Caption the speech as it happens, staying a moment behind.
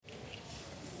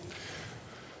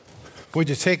Would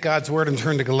you take God's word and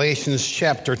turn to Galatians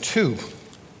chapter 2?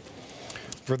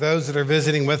 For those that are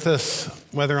visiting with us,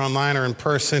 whether online or in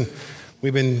person,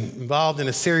 we've been involved in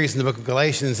a series in the book of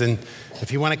Galatians, and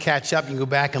if you want to catch up, you can go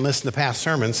back and listen to past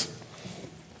sermons.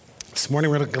 This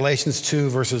morning we're looking at Galatians 2,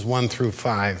 verses 1 through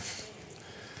 5.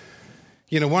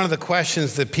 You know, one of the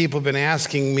questions that people have been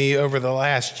asking me over the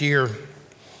last year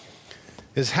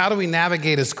is how do we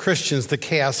navigate as Christians the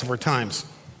chaos of our times?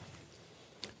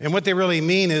 And what they really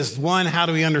mean is, one, how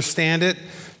do we understand it?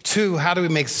 Two, how do we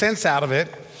make sense out of it?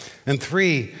 And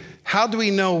three, how do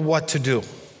we know what to do?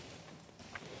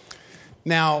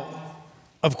 Now,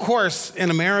 of course, in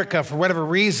America, for whatever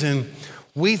reason,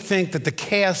 we think that the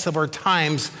chaos of our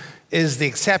times is the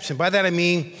exception. By that I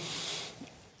mean,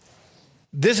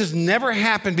 this has never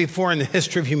happened before in the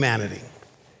history of humanity.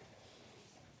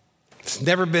 It's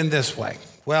never been this way.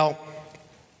 Well,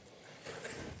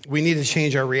 we need to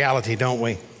change our reality, don't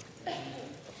we?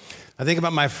 I think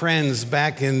about my friends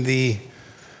back in the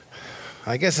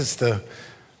early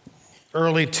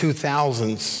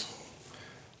 2000s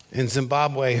in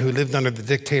Zimbabwe who lived under the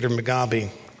dictator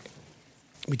Mugabe.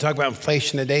 We talk about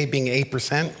inflation today being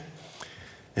 8%.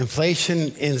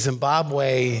 Inflation in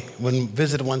Zimbabwe, when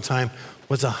visited one time,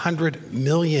 was 100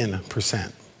 million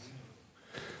 %.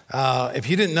 If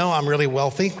you didn't know, I'm really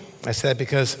wealthy. I said that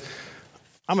because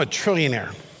I'm a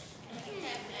trillionaire.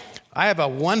 I have a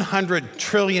 $100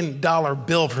 trillion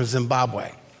bill for Zimbabwe.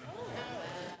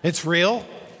 It's real.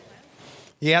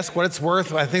 You ask what it's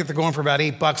worth, I think they're going for about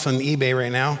 $8 on eBay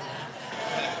right now.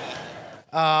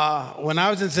 When I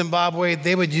was in Zimbabwe,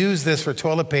 they would use this for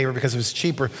toilet paper because it was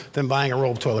cheaper than buying a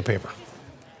roll of toilet paper.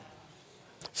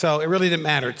 So it really didn't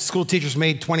matter. School teachers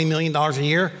made $20 million a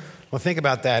year. Well, think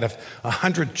about that. If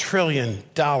 $100 trillion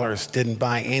didn't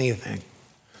buy anything,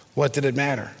 what did it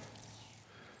matter?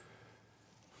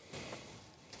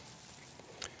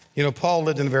 You know, Paul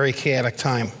lived in a very chaotic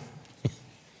time.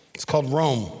 It's called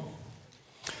Rome.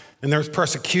 And there was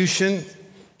persecution.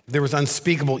 There was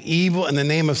unspeakable evil in the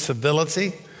name of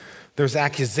civility. There's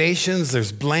accusations.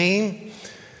 There's blame.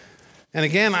 And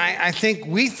again, I think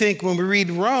we think when we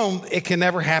read Rome, it can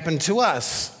never happen to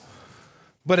us.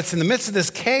 But it's in the midst of this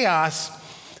chaos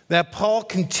that Paul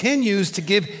continues to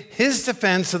give his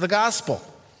defense of the gospel.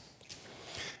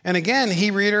 And again,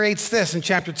 he reiterates this in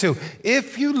chapter 2.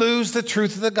 If you lose the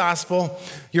truth of the gospel,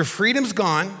 your freedom's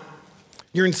gone.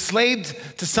 You're enslaved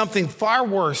to something far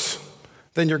worse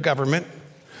than your government.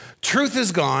 Truth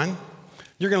is gone.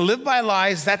 You're going to live by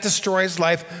lies. That destroys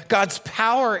life. God's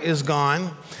power is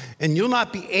gone. And you'll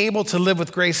not be able to live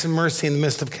with grace and mercy in the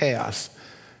midst of chaos.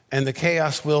 And the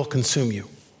chaos will consume you.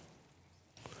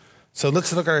 So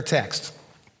let's look at our text.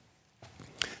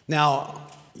 Now,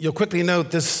 you'll quickly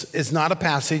note this is not a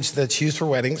passage that's used for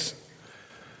weddings.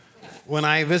 When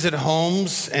I visit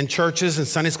homes and churches and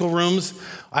Sunday school rooms,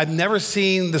 I've never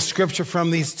seen the scripture from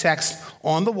these texts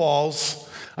on the walls.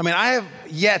 I mean, I have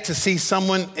yet to see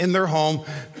someone in their home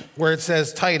where it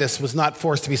says Titus was not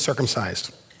forced to be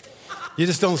circumcised. You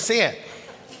just don't see it.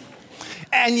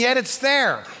 And yet it's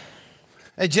there.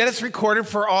 And yet it's recorded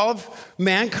for all of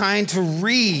mankind to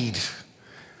read,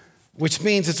 which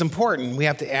means it's important. We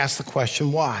have to ask the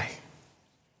question, why?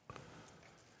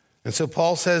 And so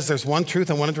Paul says there's one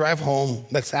truth I want to drive home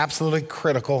that's absolutely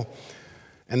critical,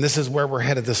 and this is where we're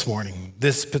headed this morning,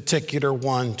 this particular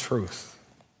one truth.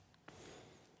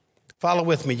 Follow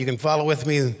with me. You can follow with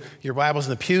me, your Bibles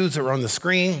in the pews or on the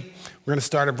screen. We're going to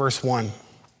start at verse 1.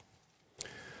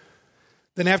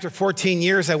 Then after 14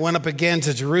 years, I went up again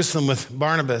to Jerusalem with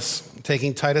Barnabas,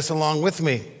 taking Titus along with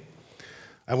me.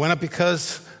 I went up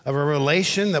because of a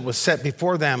relation that was set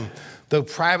before them, though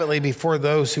privately before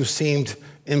those who seemed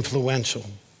influential.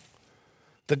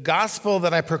 The gospel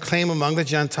that I proclaim among the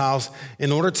Gentiles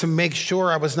in order to make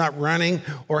sure I was not running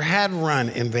or had not run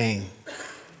in vain.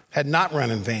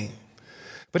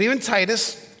 But even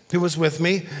Titus, who was with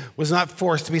me, was not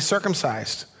forced to be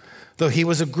circumcised, though he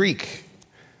was a Greek.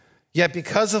 Yet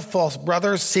because of false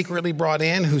brothers secretly brought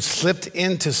in who slipped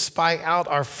in to spy out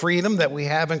our freedom that we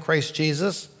have in Christ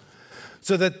Jesus,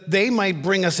 so that they might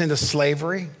bring us into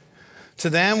slavery, to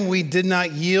them we did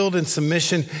not yield in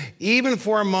submission even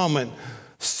for a moment,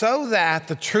 so that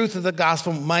the truth of the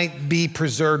gospel might be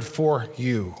preserved for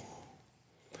you.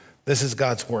 This is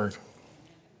God's word.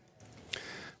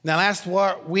 Now, last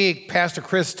week, Pastor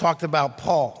Chris talked about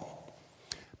Paul,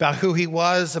 about who he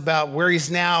was, about where he's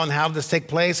now and how this take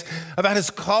place, about his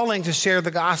calling to share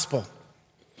the gospel.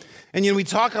 And, we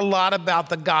talk a lot about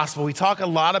the gospel. We talk a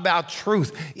lot about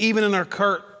truth, even in our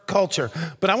culture.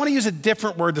 But I want to use a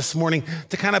different word this morning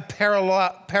to kind of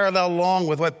parallel along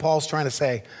with what Paul's trying to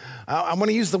say. I want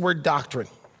to use the word doctrine.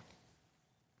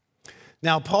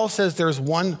 Now, Paul says there's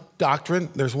one doctrine,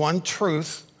 there's one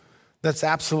truth that's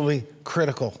absolutely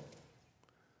critical.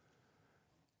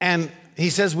 And he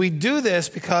says we do this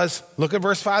because, look at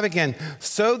verse 5 again,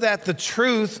 so that the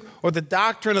truth or the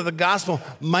doctrine of the gospel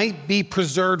might be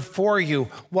preserved for you.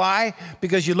 Why?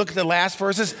 Because you look at the last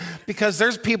verses, because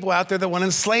there's people out there that want to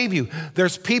enslave you.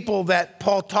 There's people that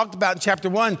Paul talked about in chapter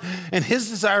 1, and his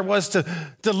desire was to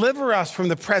deliver us from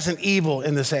the present evil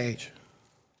in this age.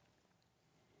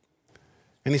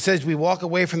 And he says we walk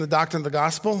away from the doctrine of the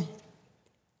gospel.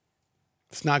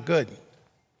 It's not good.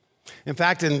 In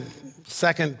fact, in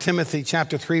 2 Timothy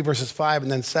chapter 3, verses 5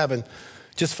 and then 7,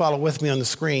 just follow with me on the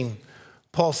screen.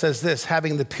 Paul says this,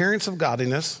 having the appearance of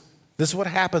godliness, this is what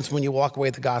happens when you walk away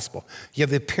with the gospel. You have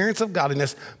the appearance of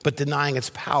godliness, but denying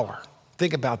its power.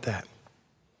 Think about that.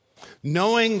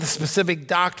 Knowing the specific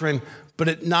doctrine, but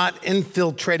it not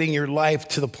infiltrating your life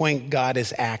to the point God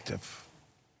is active.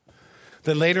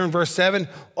 Then later in verse 7,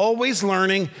 always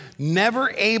learning,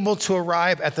 never able to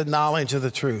arrive at the knowledge of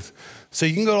the truth. So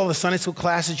you can go to all the Sunday school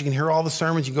classes, you can hear all the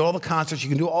sermons, you can go to all the concerts, you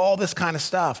can do all this kind of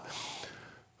stuff.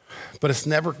 But it's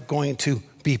never going to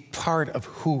be part of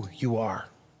who you are.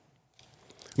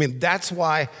 I mean, that's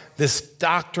why this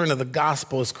doctrine of the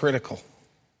gospel is critical.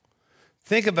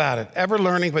 Think about it. Ever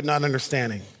learning but not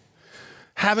understanding.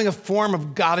 Having a form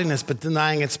of godliness but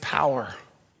denying its power.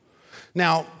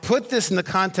 Now, put this in the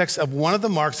context of one of the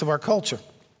marks of our culture.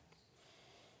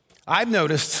 I've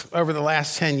noticed over the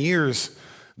last 10 years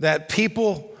that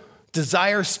people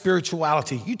desire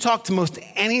spirituality. You talk to most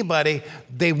anybody,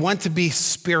 they want to be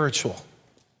spiritual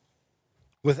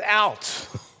without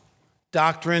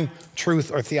doctrine,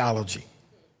 truth, or theology.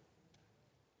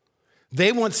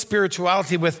 They want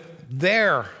spirituality with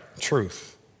their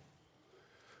truth.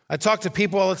 I talk to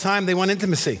people all the time, they want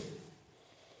intimacy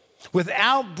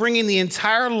without bringing the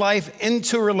entire life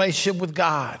into a relationship with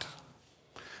God.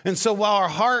 And so while our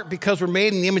heart, because we're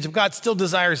made in the image of God, still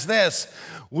desires this,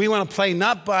 we want to play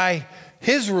not by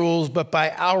his rules, but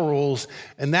by our rules,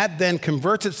 and that then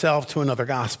converts itself to another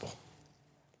gospel.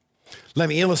 Let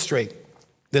me illustrate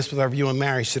this with our view on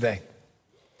marriage today.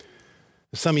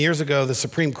 Some years ago, the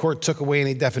Supreme Court took away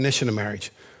any definition of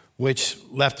marriage, which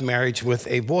left marriage with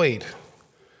a void.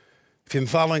 If you've been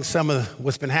following some of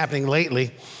what's been happening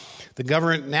lately, the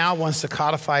government now wants to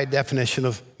codify a definition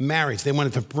of marriage. They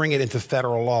wanted to bring it into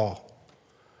federal law.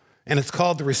 And it's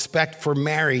called the Respect for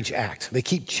Marriage Act. They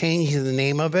keep changing the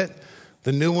name of it.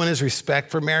 The new one is Respect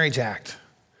for Marriage Act.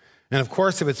 And of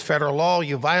course, if it's federal law,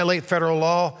 you violate federal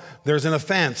law, there's an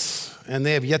offense. And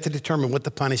they have yet to determine what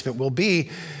the punishment will be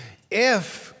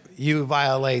if you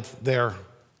violate their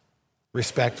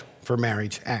Respect for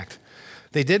Marriage Act.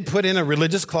 They did put in a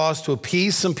religious clause to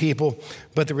appease some people,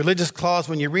 but the religious clause,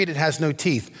 when you read it, has no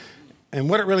teeth. And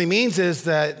what it really means is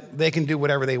that they can do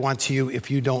whatever they want to you if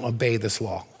you don't obey this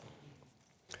law.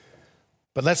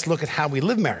 But let's look at how we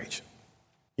live marriage.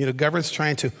 You know, government's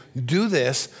trying to do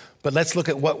this, but let's look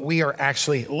at what we are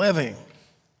actually living.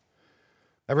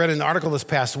 I read an article this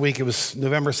past week, it was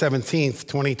November 17th,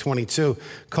 2022,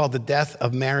 called "The Death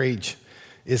of Marriage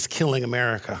is Killing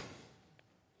America."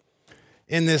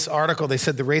 In this article, they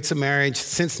said the rates of marriage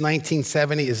since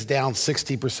 1970 is down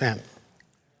 60%.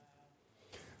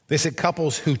 They said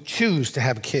couples who choose to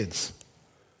have kids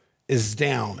is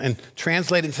down. And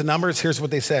translated into numbers, here's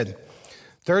what they said.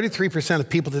 33% of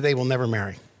people today will never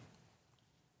marry.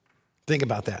 Think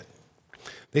about that.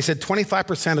 They said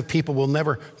 25% of people will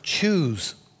never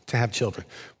choose to have children.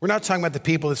 We're not talking about the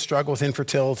people that struggle with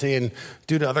infertility and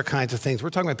due to other kinds of things. We're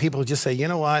talking about people who just say, you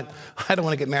know what, I don't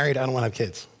want to get married, I don't want to have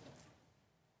kids.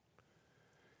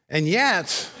 And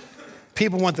yet,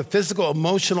 people want the physical,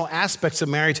 emotional aspects of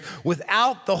marriage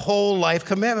without the whole life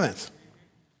commitment.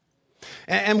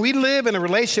 And we live in a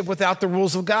relationship without the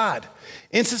rules of God.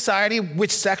 In society,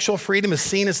 which sexual freedom is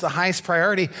seen as the highest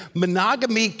priority,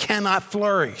 monogamy cannot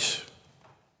flourish.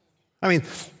 I mean,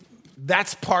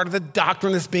 that's part of the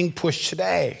doctrine that's being pushed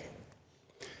today.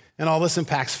 And all this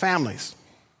impacts families.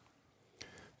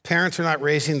 Parents are not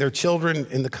raising their children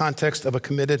in the context of a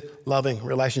committed, loving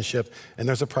relationship, and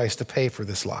there's a price to pay for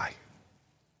this lie.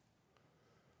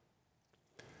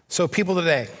 So people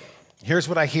today, here's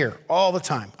what I hear all the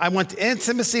time. I want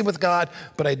intimacy with God,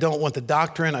 but I don't want the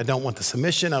doctrine. I don't want the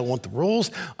submission. I don't want the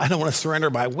rules. I don't want to surrender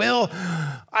my will.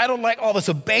 I don't like all this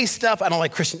obey stuff. I don't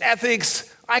like Christian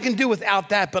ethics. I can do without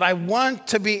that, but I want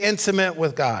to be intimate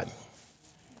with God.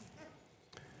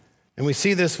 And we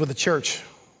see this with the church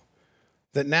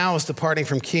that now is departing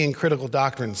from key and critical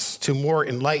doctrines to more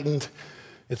enlightened,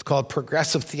 it's called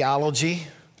progressive theology,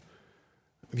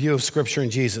 view of Scripture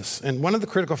and Jesus. And one of the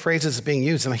critical phrases is being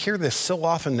used, and I hear this so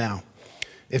often now,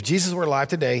 If Jesus were alive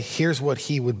today, here's what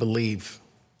he would believe.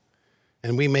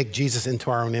 And we make Jesus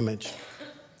into our own image.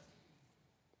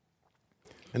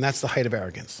 And that's the height of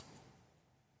arrogance.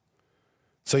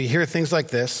 So you hear things like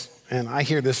this, and I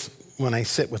hear this when I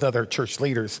sit with other church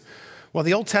leaders. Well,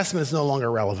 the Old Testament is no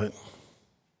longer relevant.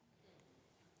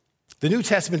 The New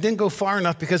Testament didn't go far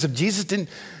enough because if Jesus didn't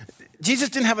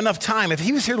have enough time. If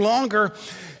he was here longer,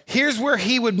 here's where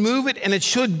he would move it, and it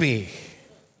should be.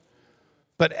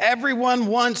 But everyone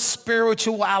wants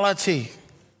spirituality.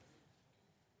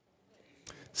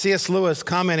 C.S. Lewis,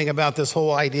 commenting about this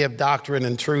whole idea of doctrine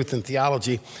and truth and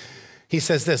theology, he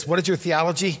says this: what is your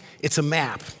theology? It's a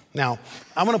map. Now,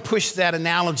 I want to push that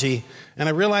analogy, and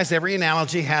I realize every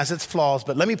analogy has its flaws,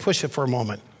 but let me push it for a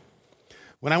moment.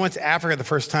 When I went to Africa the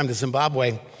first time, to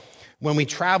Zimbabwe, when we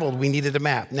traveled, we needed a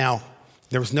map. Now,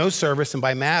 there was no service, and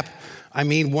by map, I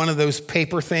mean one of those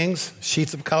paper things,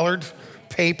 sheets of colored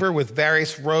paper with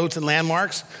various roads and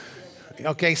landmarks.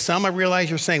 Okay, some I realize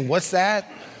you're saying, what's that?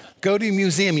 Go to a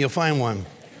museum, you'll find one.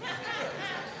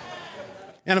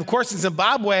 And of course, in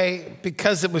Zimbabwe,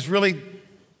 because it was really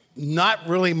not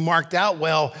really marked out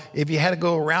well, if you had to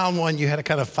go around one, you had to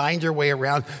kind of find your way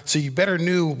around. So you better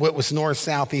knew what was north,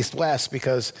 south, east, west,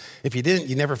 because if you didn't,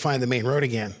 you'd never find the main road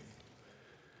again.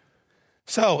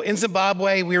 So in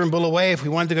Zimbabwe, we were in Bulawayo. If we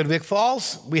wanted to go to Vic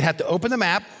Falls, we'd have to open the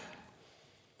map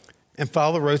and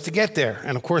follow the roads to get there.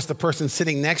 And of course, the person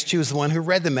sitting next to you is the one who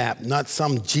read the map, not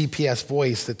some GPS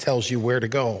voice that tells you where to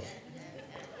go.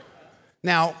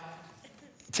 Now,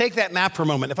 take that map for a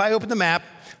moment. If I opened the map,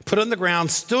 put it on the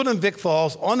ground, stood in Vic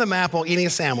Falls on the map while eating a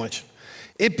sandwich,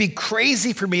 it'd be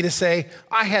crazy for me to say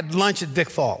I had lunch at Vic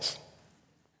Falls.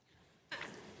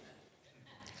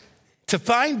 To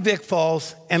find Vic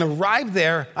Falls and arrive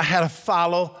there, I had to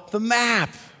follow the map.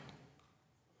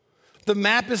 The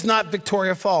map is not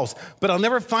Victoria Falls, but I'll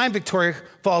never find Victoria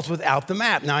Falls without the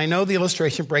map. Now, I know the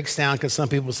illustration breaks down because some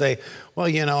people say, well,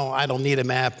 I don't need a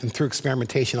map, and through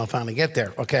experimentation, I'll finally get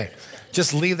there. Okay,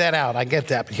 just leave that out. I get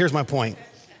that, but here's my point.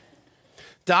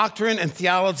 Doctrine and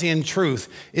theology and truth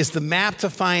is the map to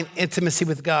find intimacy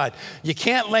with God. You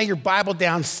can't lay your Bible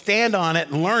down, stand on it,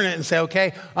 and learn it and say,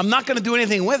 okay, I'm not going to do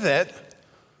anything with it,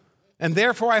 and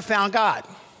therefore I found God.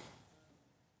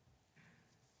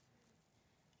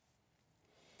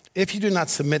 If you do not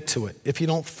submit to it, if you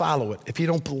don't follow it, if you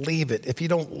don't believe it, if you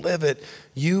don't live it,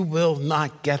 you will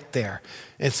not get there.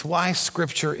 It's why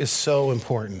Scripture is so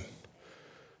important.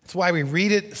 It's why we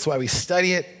read it. It's why we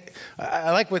study it.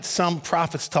 I like what some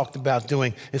prophets talked about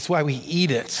doing. It's why we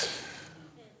eat it.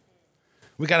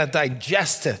 We got to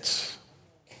digest it.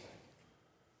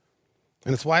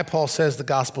 And it's why Paul says the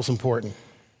gospel's important.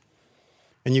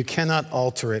 And you cannot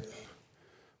alter it.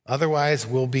 Otherwise,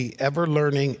 we'll be ever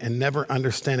learning and never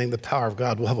understanding the power of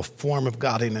God. We'll have a form of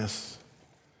godliness.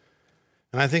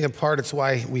 And I think in part it's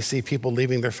why we see people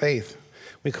leaving their faith.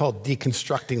 We call it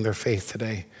deconstructing their faith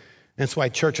today. And it's why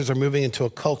churches are moving into a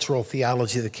cultural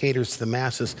theology that caters to the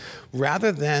masses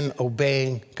rather than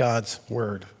obeying God's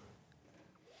word.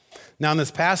 Now, in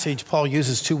this passage, Paul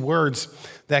uses two words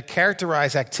that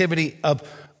characterize activity of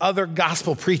other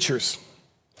gospel preachers.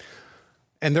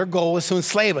 And their goal is to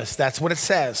enslave us. That's what it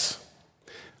says.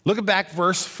 Look at back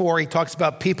verse 4. He talks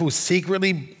about people who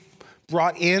secretly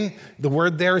brought in. The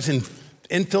word there is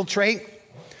infiltrate.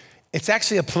 It's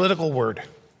actually a political word.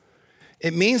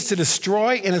 It means to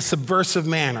destroy in a subversive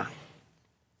manner.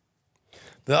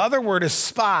 The other word is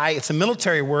spy. It's a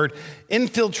military word.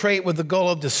 Infiltrate with the goal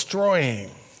of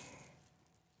destroying.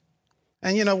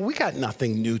 And we got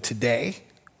nothing new today.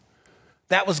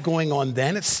 That was going on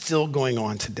then. It's still going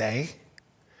on today.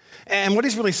 And what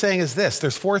he's really saying is this.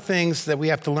 There's four things that we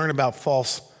have to learn about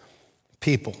false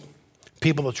people.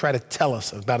 People that try to tell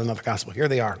us about another gospel. Here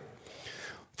they are.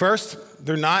 First,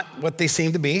 they're not what they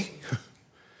seem to be.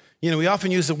 We often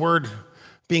use the word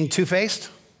being two-faced.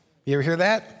 You ever hear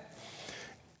that?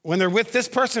 When they're with this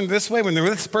person, they're this way. When they're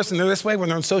with this person, they're this way. When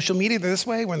they're on social media, they're this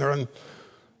way. When they're on...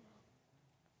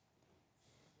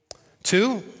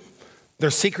 Two,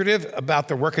 they're secretive about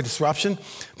their work of disruption.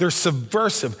 They're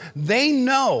subversive. They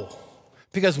know,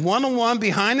 because one-on-one,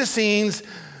 behind the scenes,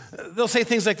 they'll say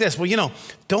things like this. Well,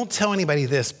 don't tell anybody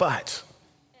this, but...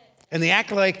 And they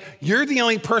act like you're the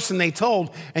only person they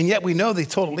told, and yet we know they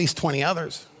told at least 20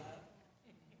 others.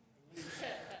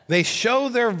 They show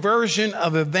their version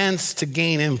of events to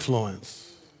gain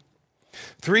influence.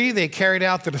 3, they carried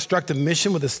out their destructive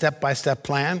mission with a step-by-step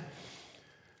plan.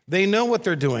 They know what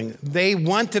they're doing. They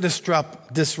want to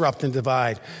disrupt and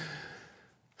divide.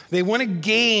 They want to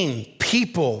gain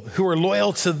people who are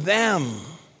loyal to them.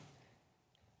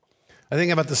 I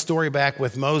think about the story back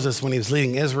with Moses when he was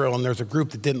leading Israel, and there's a group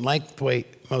that didn't like the way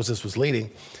Moses was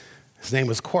leading. His name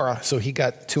was Korah, so he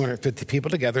got 250 people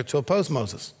together to oppose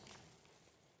Moses.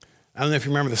 I don't know if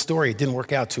you remember the story. It didn't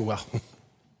work out too well.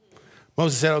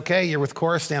 Moses said, okay, you're with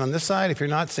Korah, stand on this side. If you're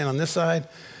not, stand on this side.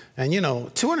 And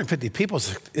 250 people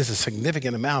is a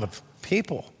significant amount of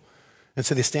people. And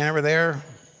so they stand over there.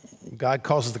 God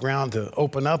causes the ground to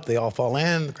open up. They all fall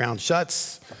in. The ground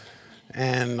shuts.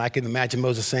 And I can imagine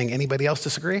Moses saying, anybody else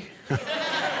disagree?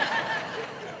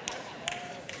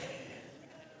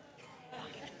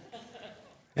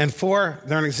 And 4,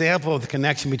 they're an example of the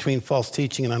connection between false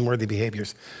teaching and unworthy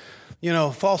behaviors.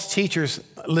 False teachers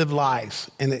live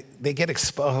lies, and they get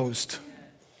exposed.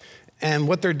 And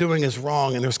what they're doing is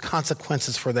wrong, and there's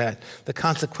consequences for that. The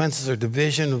consequences are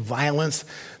division, violence,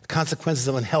 the consequences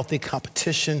of unhealthy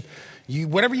competition,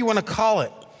 whatever you want to call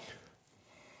it.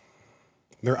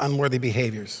 They're unworthy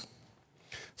behaviors.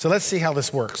 So let's see how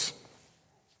this works.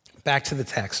 Back to the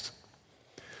text.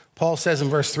 Paul says in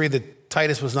verse 3 that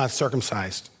Titus was not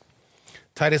circumcised.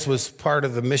 Titus was part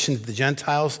of the mission to the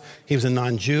Gentiles. He was a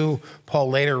non-Jew.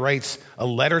 Paul later writes a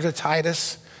letter to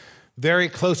Titus, very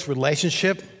close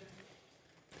relationship.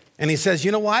 And he says,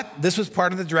 you know what? This was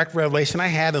part of the direct revelation I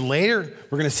had. And later,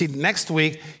 we're going to see next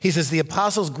week, he says, the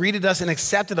apostles greeted us and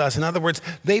accepted us. In other words,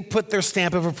 they put their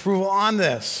stamp of approval on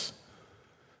this.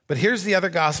 But here's the other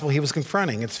gospel he was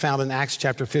confronting. It's found in Acts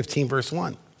chapter 15, verse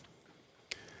 1.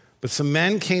 But some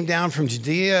men came down from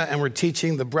Judea and were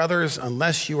teaching the brothers,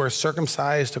 unless you are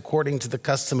circumcised according to the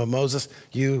custom of Moses,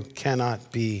 you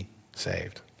cannot be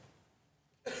saved.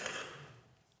 Do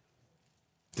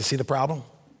you see the problem?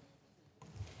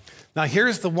 Now,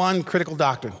 here's the one critical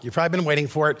doctrine. You've probably been waiting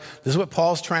for it. This is what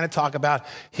Paul's trying to talk about.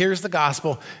 Here's the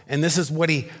gospel, and this is what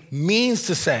he means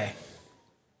to say.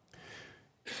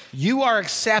 You are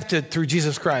accepted through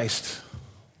Jesus Christ,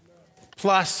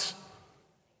 plus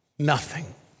nothing.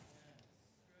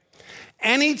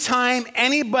 Anytime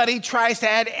anybody tries to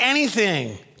add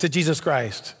anything to Jesus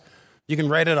Christ, you can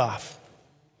write it off.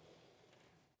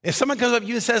 If someone comes up to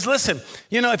you and says, listen,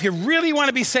 if you really want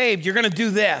to be saved, you're going to do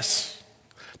this.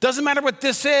 Doesn't matter what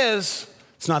this is,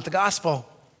 it's not the gospel.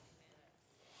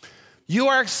 You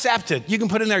are accepted. You can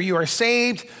put in there, you are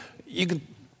saved. You can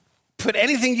put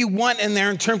anything you want in there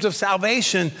in terms of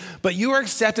salvation, but you are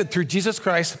accepted through Jesus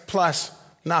Christ plus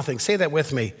nothing. Say that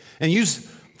with me. And use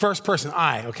first person,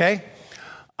 I, okay?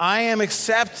 I am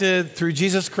accepted through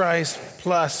Jesus Christ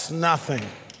plus nothing.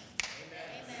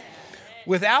 Amen.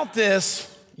 Without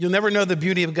this, you'll never know the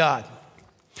beauty of God.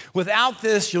 Without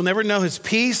this, you'll never know his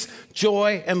peace,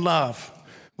 joy, and love.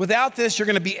 Without this, you're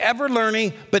going to be ever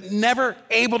learning, but never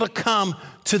able to come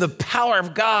to the power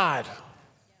of God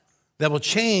that will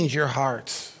change your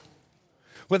heart.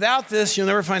 Without this, you'll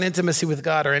never find intimacy with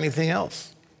God or anything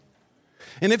else.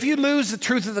 And if you lose the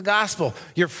truth of the gospel,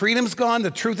 your freedom's gone, the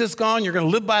truth is gone, you're going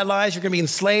to live by lies, you're going to be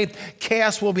enslaved,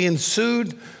 chaos will be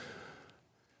ensued,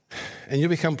 and you'll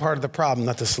become part of the problem,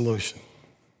 not the solution.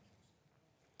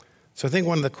 So I think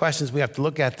one of the questions we have to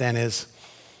look at then is,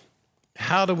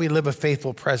 how do we live a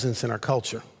faithful presence in our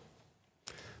culture?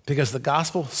 Because the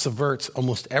gospel subverts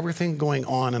almost everything going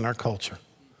on in our culture.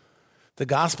 The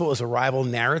gospel is a rival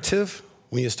narrative.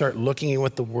 When you start looking at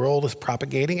what the world is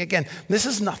propagating, again, this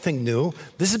is nothing new.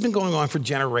 This has been going on for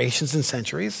generations and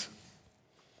centuries.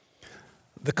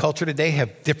 The culture today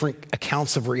have different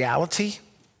accounts of reality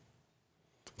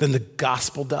than the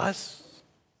gospel does.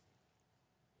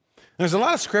 There's a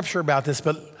lot of scripture about this,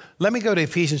 but let me go to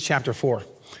Ephesians chapter 4.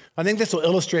 I think this will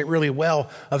illustrate really well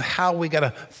of how we got to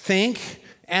think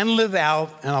and live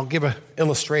out, and I'll give an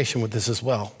illustration with this as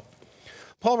well.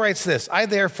 Paul writes this, I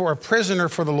therefore a prisoner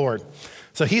for the Lord.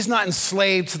 So he's not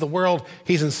enslaved to the world,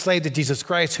 he's enslaved to Jesus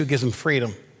Christ who gives him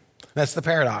freedom. That's the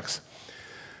paradox.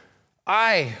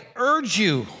 I urge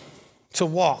you to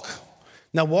walk.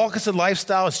 Now, walk is a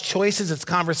lifestyle, it's choices, it's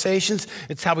conversations,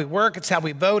 it's how we work, it's how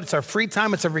we vote, it's our free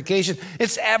time, it's our vacation,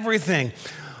 it's everything.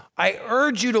 I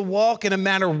urge you to walk in a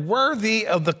manner worthy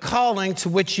of the calling to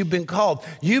which you've been called.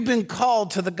 You've been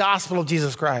called to the gospel of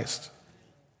Jesus Christ.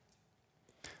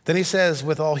 Then he says,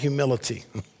 with all humility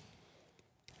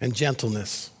and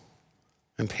gentleness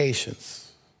and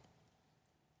patience,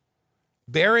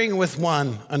 bearing with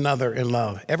one another in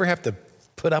love. Ever have to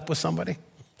put up with somebody?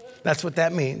 That's what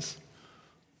that means.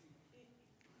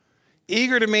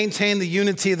 Eager to maintain the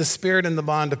unity of the Spirit and the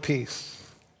bond of peace.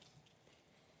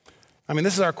 I mean,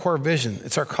 this is our core vision.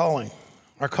 It's our calling.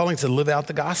 Our calling to live out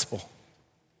the gospel.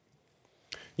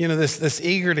 This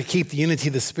eager to keep the unity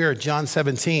of the Spirit, John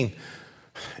 17.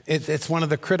 It's one of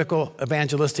the critical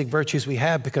evangelistic virtues we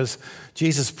have, because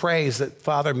Jesus prays that,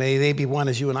 Father, may they be one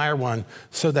as you and I are one,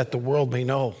 so that the world may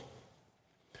know.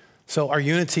 So our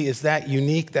unity is that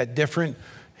unique, that different.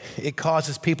 It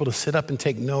causes people to sit up and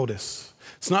take notice.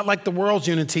 It's not like the world's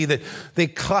unity that they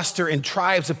cluster in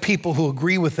tribes of people who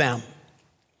agree with them.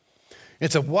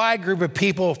 It's a wide group of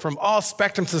people from all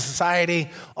spectrums of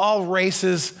society, all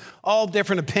races, all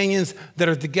different opinions that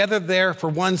are together there for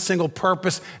one single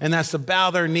purpose, and that's to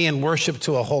bow their knee and worship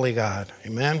to a holy God.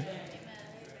 Amen?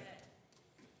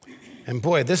 And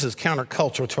boy, this is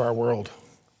countercultural to our world.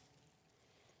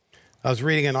 I was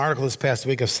reading an article this past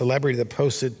week of a celebrity that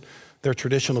posted their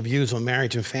traditional views on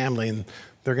marriage and family, and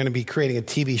they're going to be creating a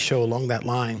TV show along that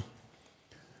line.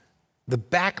 The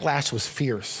backlash was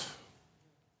fierce.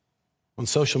 On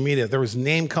social media, there was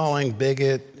name-calling,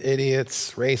 bigot,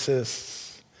 idiots,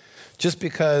 racists, just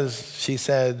because she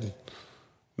said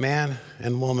man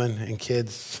and woman and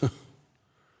kids.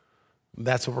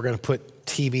 That's what we're going to put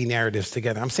TV narratives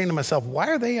together. I'm saying to myself, why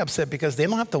are they upset? Because they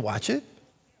don't have to watch it.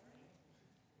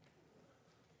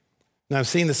 Now, I've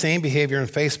seen the same behavior on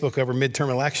Facebook over midterm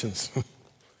elections.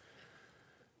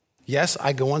 Yes,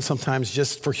 I go on sometimes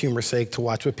just for humor's sake to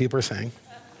watch what people are saying.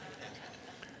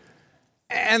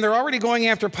 And they're already going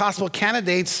after possible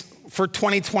candidates for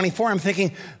 2024. I'm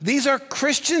thinking, these are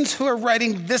Christians who are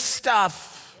writing this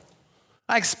stuff.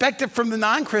 I expect it from the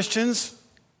non-Christians.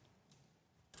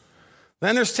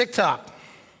 Then there's TikTok.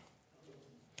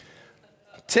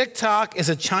 TikTok is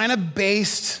a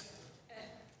China-based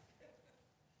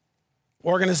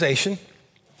organization.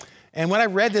 And when I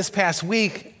read this past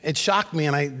week, it shocked me,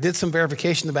 and I did some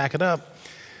verification to back it up.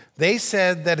 They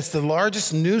said that it's the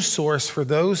largest news source for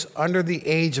those under the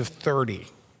age of 30.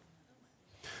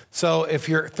 So if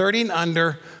you're 30 and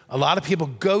under, a lot of people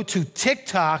go to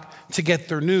TikTok to get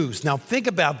their news. Now think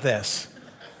about this.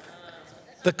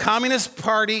 The Communist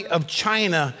Party of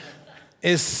China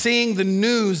is seeing the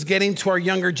news getting to our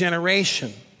younger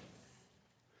generation.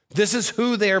 This is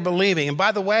who they are believing. And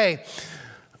by the way,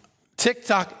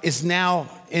 TikTok is now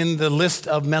in the list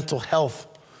of mental health,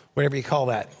 whatever you call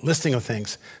that, listing of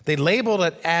things. They labeled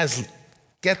it as,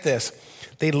 get this,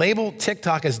 they labeled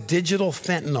TikTok as digital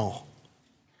fentanyl.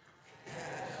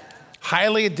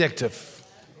 Highly addictive.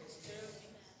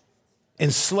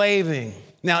 Enslaving.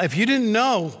 Now, if you didn't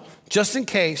know, just in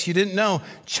case you didn't know,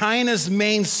 China's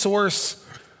main source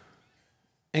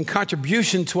and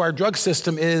contribution to our drug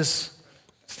system is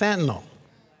fentanyl.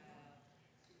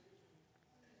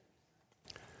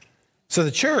 So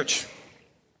the church,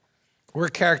 we're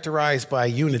characterized by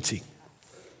unity.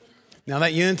 Now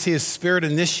that unity is spirit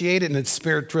initiated and it's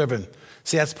spirit driven.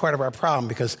 See, that's part of our problem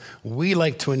because we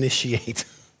like to initiate.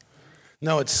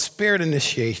 No, it's spirit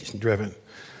initiation driven.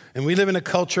 And we live in a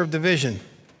culture of division.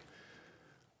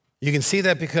 You can see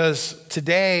that because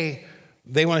today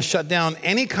they want to shut down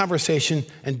any conversation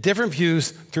and different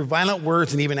views through violent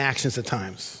words and even actions at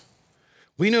times.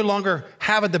 We no longer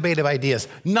have a debate of ideas,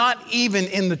 not even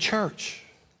in the church.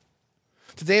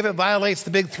 Today, if it violates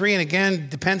the big three, and again,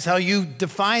 depends how you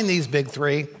define these big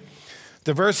three,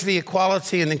 diversity,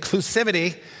 equality, and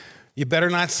inclusivity, you better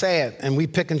not say it, and we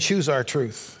pick and choose our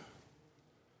truth.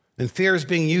 And fear is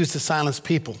being used to silence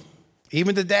people.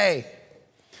 Even today,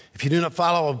 if you do not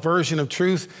follow a version of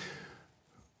truth,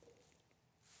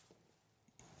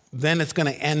 then it's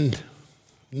going to end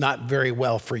not very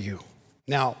well for you.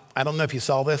 Now, I don't know if you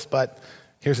saw this, but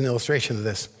here's an illustration of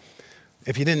this.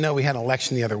 If you didn't know, we had an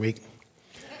election the other week.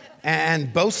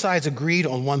 And both sides agreed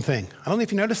on one thing. I don't know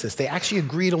if you noticed this. They actually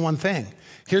agreed on one thing.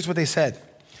 Here's what they said.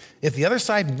 If the other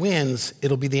side wins,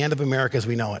 it'll be the end of America as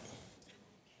we know it.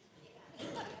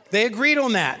 They agreed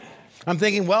on that. I'm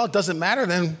thinking, well, it doesn't matter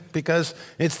then because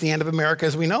it's the end of America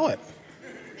as we know it.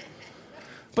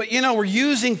 But, we're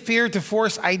using fear to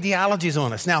force ideologies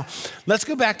on us. Now, let's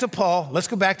go back to Paul. Let's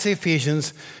go back to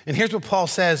Ephesians. And here's what Paul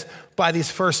says by these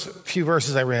first few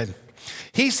verses I read.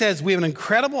 He says we have an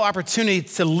incredible opportunity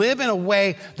to live in a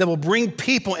way that will bring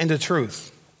people into truth.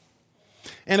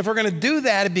 And if we're going to do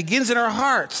that, it begins in our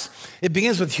hearts. It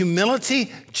begins with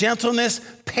humility, gentleness,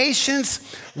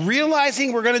 patience,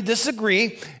 realizing we're going to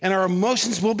disagree and our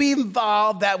emotions will be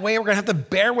involved. That way we're going to have to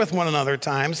bear with one another at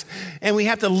times. And we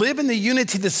have to live in the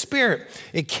unity of the Spirit.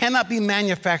 It cannot be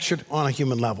manufactured on a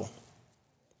human level.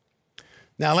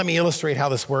 Now, let me illustrate how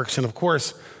this works. And of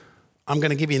course, I'm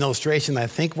going to give you an illustration that I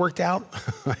think worked out.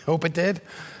 I hope it did.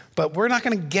 But we're not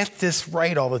going to get this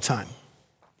right all the time.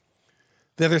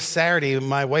 The other Saturday,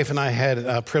 my wife and I had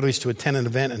a privilege to attend an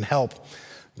event and help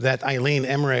that Eileen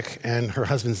Emmerich and her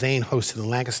husband Zane hosted in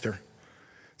Lancaster.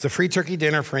 It's a free turkey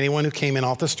dinner for anyone who came in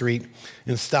off the street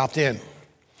and stopped in.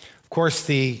 Of course,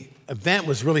 the event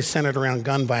was really centered around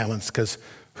gun violence because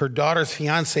her daughter's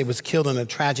fiance was killed in a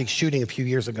tragic shooting a few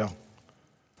years ago.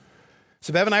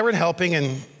 So Bev and I were helping,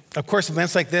 and of course,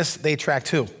 events like this, they attract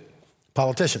who?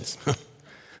 Politicians.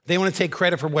 They want to take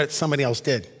credit for what somebody else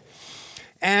did.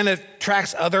 And it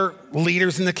attracts other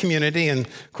leaders in the community, and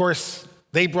of course,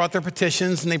 they brought their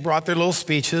petitions and they brought their little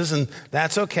speeches, and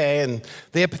that's okay. And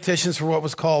they had petitions for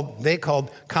what they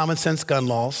called common sense gun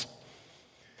laws.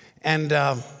 And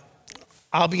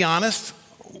I'll be honest,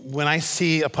 when I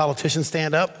see a politician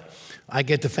stand up, I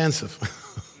get defensive.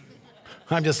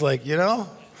 I'm just like,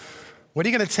 what are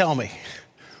you going to tell me?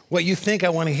 What you think I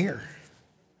want to hear?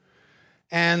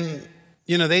 And,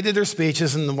 they did their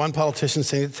speeches, and the one politician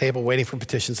sitting at the table waiting for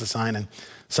petitions to sign, and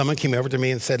someone came over to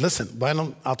me and said, listen,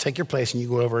 I'll take your place and you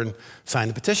go over and sign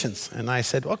the petitions. And I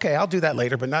said, okay, I'll do that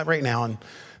later, but not right now. And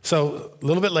so a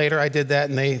little bit later, I did that,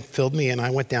 and they filled me in. I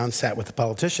went down and sat with the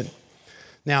politician.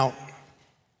 Now,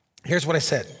 here's what I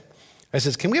said. I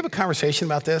said, can we have a conversation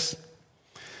about this?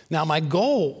 Now, my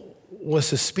goal was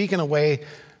to speak in a way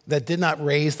that did not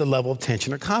raise the level of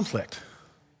tension or conflict.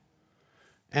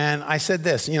 And I said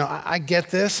this, I get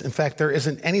this. In fact, there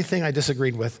isn't anything I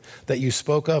disagreed with that you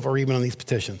spoke of or even on these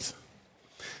petitions.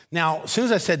 Now, as soon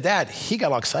as I said that, he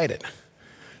got all excited.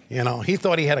 He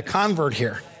thought he had a convert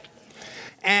here.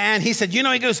 And he said,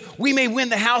 he goes, we may win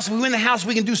the House. If we win the House,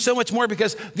 we can do so much more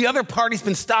because the other party's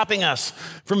been stopping us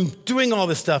from doing all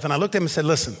this stuff. And I looked at him and said,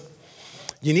 listen,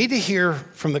 you need to hear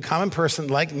from the common person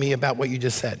like me about what you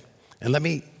just said. And let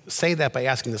me say that by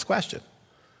asking this question.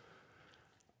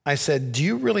 I said, do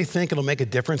you really think it'll make a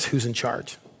difference who's in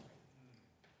charge?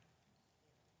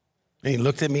 And he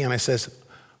looked at me and I says,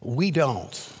 we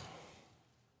don't.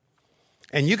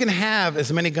 And you can have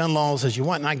as many gun laws as you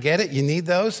want, and I get it, you need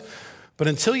those. But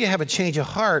until you have a change of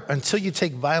heart, until you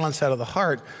take violence out of the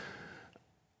heart,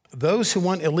 those who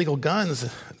want illegal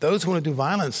guns, those who want to do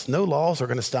violence, no laws are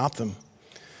going to stop them.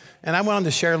 And I went on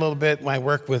to share a little bit my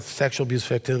work with sexual abuse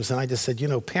victims, and I just said,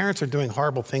 parents are doing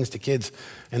horrible things to kids,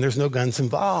 and there's no guns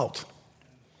involved.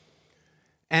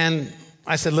 And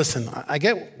I said, listen, I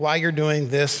get why you're doing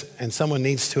this, and someone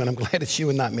needs to, and I'm glad it's you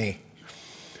and not me.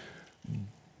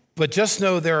 But just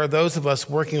know there are those of us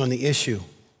working on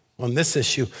this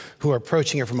issue, who are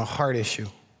approaching it from a heart issue.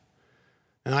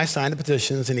 And I signed the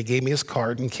petitions, and he gave me his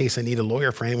card in case I need a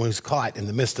lawyer for anyone who's caught in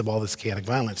the midst of all this chaotic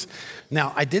violence.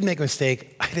 Now, I did make a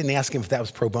mistake. I didn't ask him if that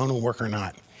was pro bono work or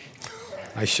not.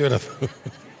 I should have.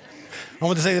 I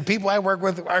want to say the people I work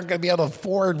with aren't going to be able to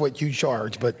afford what you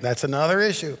charge, but that's another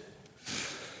issue.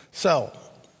 So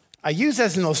I use that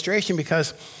as an illustration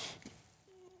because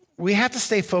we have to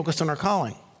stay focused on our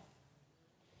calling.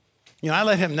 I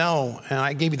let him know, and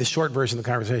I gave you the short version of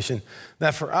the conversation,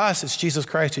 that for us, it's Jesus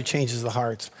Christ who changes the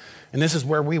hearts. And this is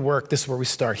where we work. This is where we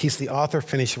start. He's the author,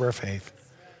 finisher of our faith.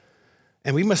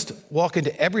 And we must walk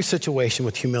into every situation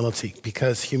with humility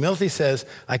because humility says,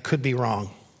 I could be wrong.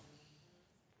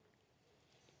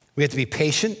 We have to be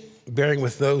patient, bearing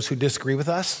with those who disagree with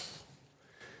us.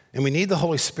 And we need the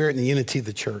Holy Spirit and the unity of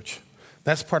the church.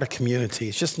 That's part of community.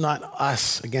 It's just not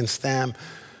us against them.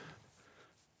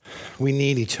 We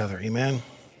need each other, amen?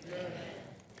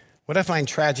 What I find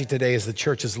tragic today is the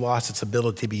church has lost its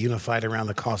ability to be unified around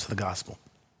the cause of the gospel.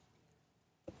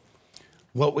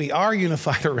 What we are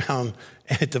unified around,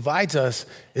 and it divides us,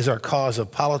 is our cause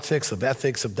of politics, of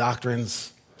ethics, of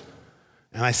doctrines.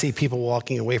 And I see people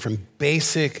walking away from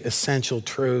basic, essential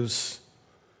truths.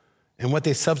 And what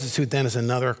they substitute then is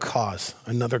another cause,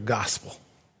 another gospel.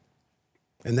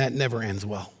 And that never ends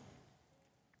well.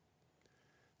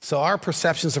 So our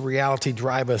perceptions of reality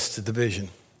drive us to division.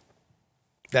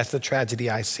 That's the tragedy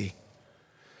I see.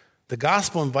 The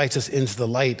gospel invites us into the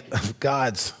light of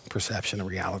God's perception of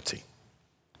reality.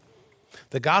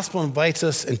 The gospel invites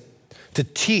us to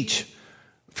teach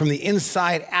from the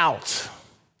inside out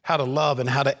how to love and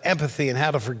how to empathy and how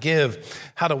to forgive,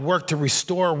 how to work to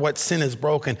restore what sin has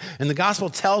broken. And the gospel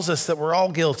tells us that we're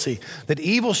all guilty, that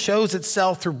evil shows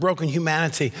itself through broken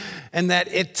humanity, and that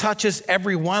it touches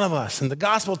every one of us. And the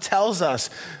gospel tells us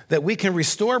that we can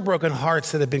restore broken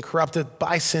hearts that have been corrupted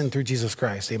by sin through Jesus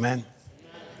Christ. Amen?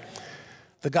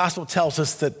 The gospel tells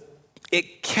us that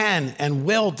it can and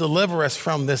will deliver us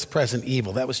from this present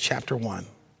evil. That was chapter 1.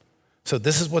 So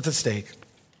this is what's at stake.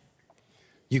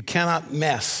 You cannot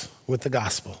mess with the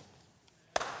gospel.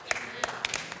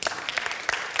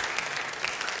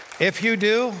 If you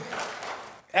do,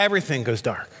 everything goes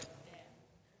dark.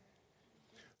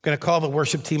 I'm going to call the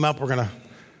worship team up. We're going to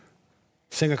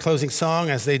sing a closing song.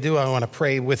 As they do, I want to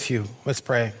pray with you. Let's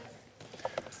pray.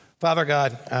 Father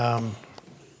God,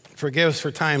 forgive us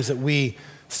for times that we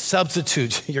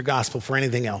substitute your gospel for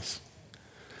anything else.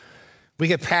 We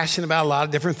get passionate about a lot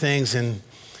of different things, and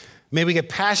may we get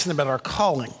passionate about our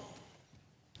calling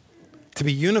to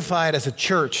be unified as a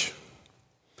church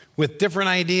with different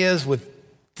ideas, with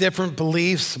different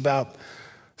beliefs about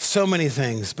so many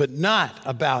things, but not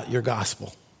about your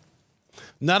gospel,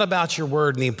 not about your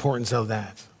word and the importance of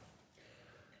that.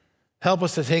 Help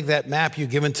us to take that map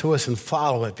you've given to us and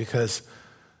follow it, because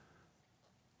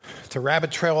to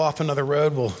rabbit trail off another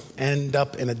road will end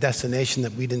up in a destination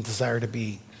that we didn't desire to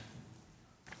be.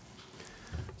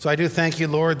 So I do thank you,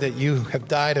 Lord, that you have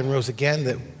died and rose again,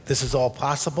 that this is all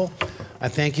possible. I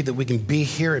thank you that we can be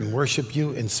here and worship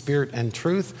you in spirit and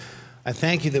truth. I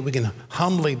thank you that we can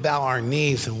humbly bow our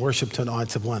knees and worship to an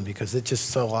audience of one, because it's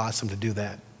just so awesome to do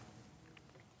that.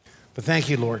 But thank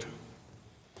you, Lord.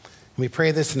 We pray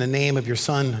this in the name of your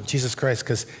Son, Jesus Christ,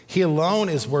 because he alone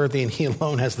is worthy and he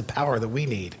alone has the power that we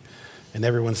need. And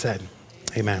everyone said,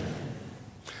 amen.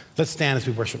 Let's stand as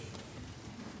we worship.